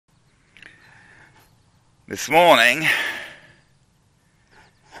This morning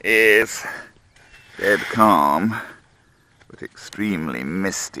is dead calm, but extremely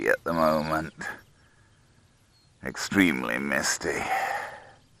misty at the moment. Extremely misty.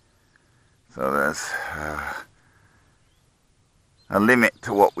 So there's a limit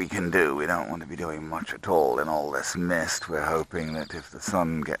to what we can do. We don't want to be doing much at all in all this mist. We're hoping that if the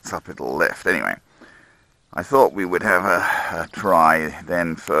sun gets up, it'll lift. Anyway, I thought we would have a try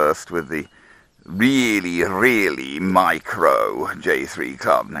then first with the really micro J3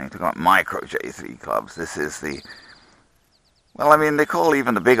 Cub. Now, you've got micro J3 Cubs. This is the, well, I mean, they call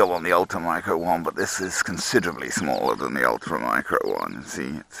even the bigger one the ultra micro one, but this is considerably smaller than the ultra micro one.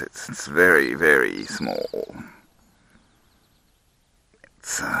 See, it's very, very small.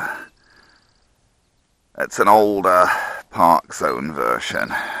 It's an older Parkzone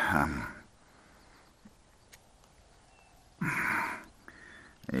version.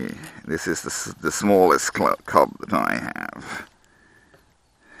 This is the smallest cub that I have.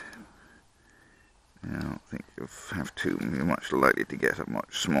 I don't think you'll have too. You're much likely to get a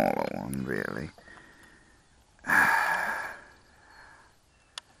much smaller one, really.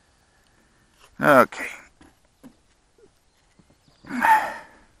 Okay.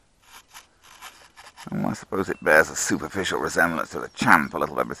 Well, I suppose it bears a superficial resemblance to the Champ a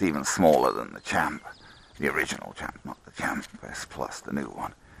little bit, but it's even smaller than the Champ. The original Champ, not the Champ S Plus, the new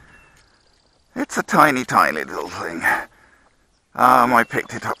one. It's a tiny, tiny little thing. I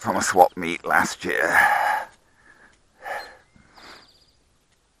picked it up from a swap meet last year.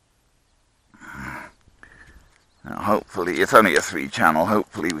 Now, hopefully, it's only a 3-channel.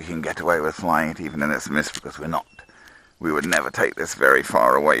 Hopefully we can get away with flying it even in this mist, because we would never take this very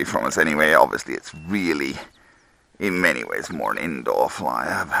far away from us anyway. Obviously, it's really, in many ways, more an indoor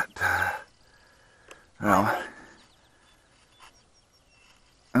flyer, but, well,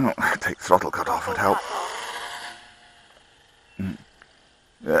 take throttle cut off would help.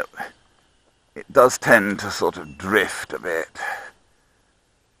 It does tend to sort of drift a bit.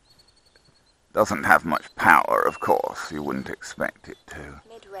 Doesn't have much power, of course. You wouldn't expect it to.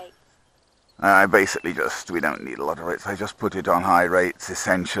 Mid-rate. I basically we don't need a lot of rates. I just put it on high rates,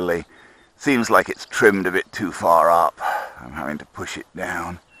 essentially. Seems like it's trimmed a bit too far up. I'm having to push it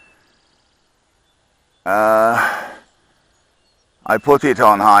down. I put it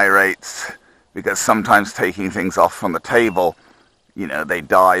on high rates because sometimes taking things off from the table, you know, they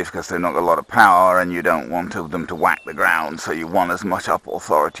dive because they've not got a lot of power, and you don't want them to whack the ground, so you want as much up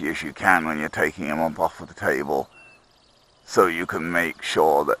authority as you can when you're taking them up off of the table, so you can make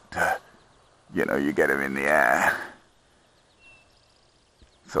sure that, you know, you get him in the air.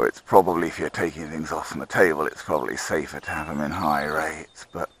 So it's probably, if you're taking things off from the table, it's probably safer to have him in high rates,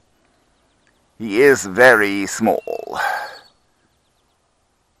 but he is very small.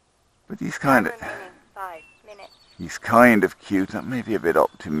 But he's kind of... 5 minutes. He's kind of cute. That may be a bit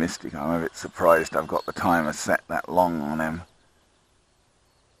optimistic. I'm a bit surprised I've got the timer set that long on him.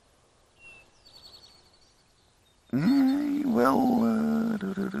 Well,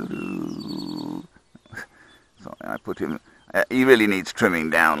 sorry, I put him... he really needs trimming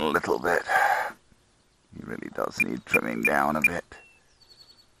down a little bit. He really does need trimming down a bit.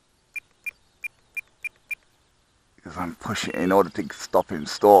 Because I'm pushing, in order to stop him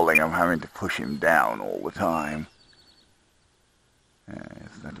stalling, I'm having to push him down all the time.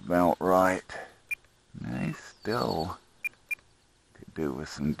 Is that about right? No, still could do with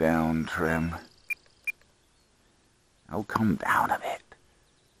some down trim. Oh, come down a bit.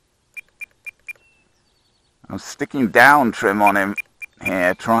 I'm sticking down trim on him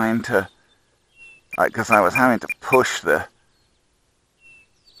here, trying to, because I was having to push the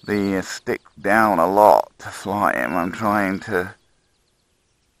stick down a lot to fly him. I'm trying to...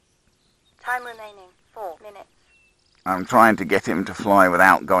 Time remaining, 4 minutes. I'm trying to get him to fly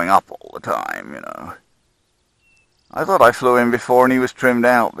without going up all the time, you know. I thought I flew him before and he was trimmed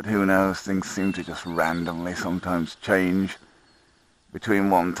out, but who knows, things seem to just randomly sometimes change between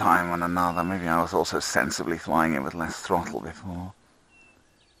one time and another. Maybe I was also sensibly flying it with less throttle before.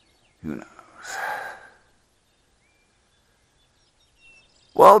 Who knows?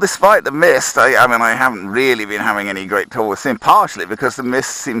 Well, despite the mist, I mean, I haven't really been having any great trouble with him, partially because the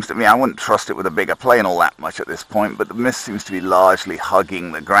mist seems to me, I wouldn't trust it with a bigger plane all that much at this point, but the mist seems to be largely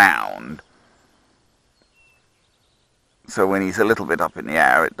hugging the ground. So when he's a little bit up in the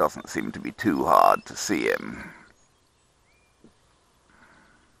air, it doesn't seem to be too hard to see him.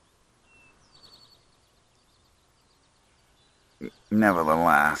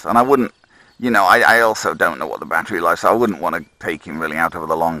 Nevertheless, and I wouldn't, you know, I also don't know what the battery life is, so I wouldn't want to take him really out over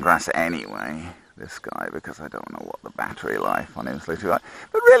the long grass anyway, this guy, because I don't know what the battery life on him is like. But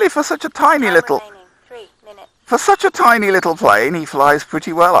really, for such a tiny little... For such a tiny little plane, he flies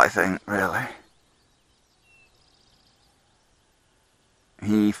pretty well, I think, really.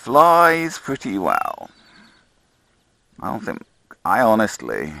 He flies pretty well. I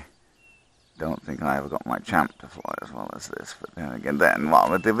honestly don't think I ever got my Champ to fly as well as this, but then again,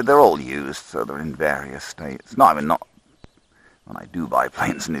 well, they're all used, so they're in various states. Not when I do buy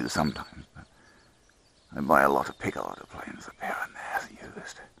planes new sometimes, but I buy pick a lot of planes up here and there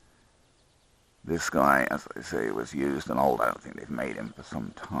used. This guy, as I say, was used and old. I don't think they've made him for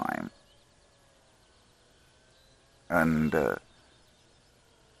some time. And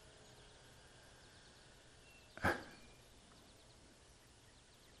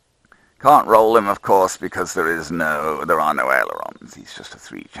can't roll him, of course, because there are no ailerons. He's just a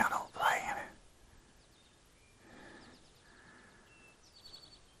 3-channel plane.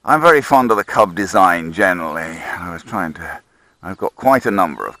 I'm very fond of the Cub design generally. I've got quite a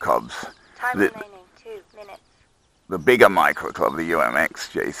number of Cubs. Time remaining 2 minutes. The bigger Micro Cub, the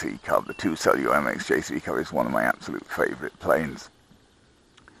UMX J3 Cub, the 2-cell UMX J3 Cub is one of my absolute favorite planes.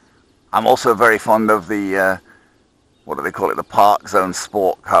 I'm also very fond of the what do they call it, the Parkzone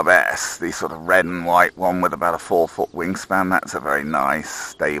Sport Cub S, the sort of red and white one with about a 4-foot wingspan. That's a very nice,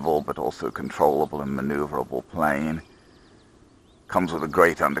 stable, but also controllable and maneuverable plane. Comes with a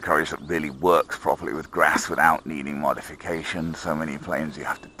great undercarriage that really works properly with grass without needing modification. So many planes you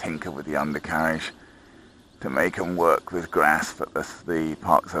have to tinker with the undercarriage to make them work with grass, but the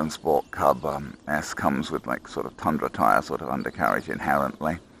Parkzone Sport Cub S comes with like sort of tundra tire sort of undercarriage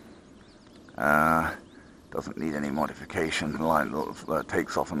inherently. Doesn't need any modification,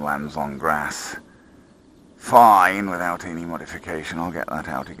 takes off and lands on grass fine without any modification. I'll get that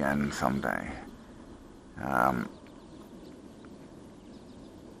out again someday.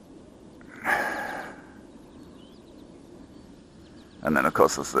 And then of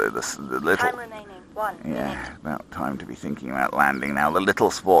course there's the little... Time remaining 1 minute. About time to be thinking about landing now. The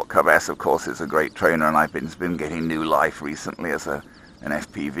little Sport Cub S, of course, is a great trainer, and it's been getting new life recently as an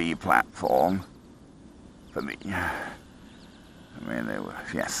FPV platform. For me, they were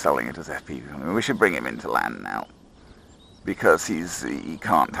selling it as FPV. We should bring him into land now, because he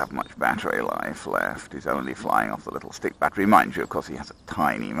can't have much battery life left. He's only flying off the little stick battery. Mind you, of course, he has a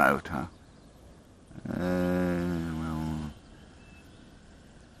tiny motor.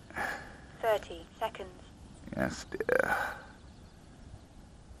 30 seconds. Yes, dear.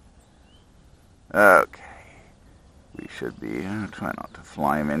 Okay. We should be try not to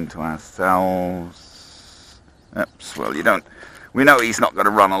fly him into ourselves. Oops, well, we know he's not going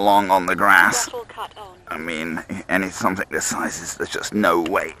to run along on the grass. Throttle cut on. I mean, something this size, there's just no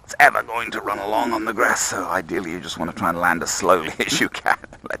way it's ever going to run along on the grass, so ideally you just want to try and land as slowly as you can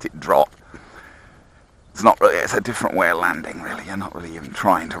and let it drop. It's a different way of landing, really. You're not really even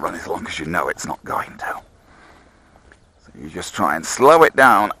trying to run as long as you know it's not going to. So you just try and slow it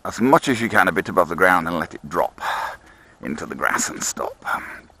down as much as you can, a bit above the ground, and let it drop into the grass and stop.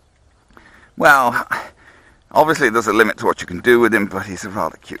 Well, obviously there's a limit to what you can do with him, but he's a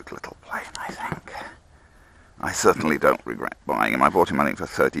rather cute little plane, I think. I certainly don't regret buying him. I bought him, I think, for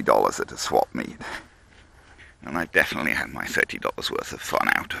 $30 at a swap meet. And I definitely had my $30 worth of fun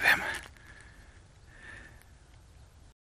out of him.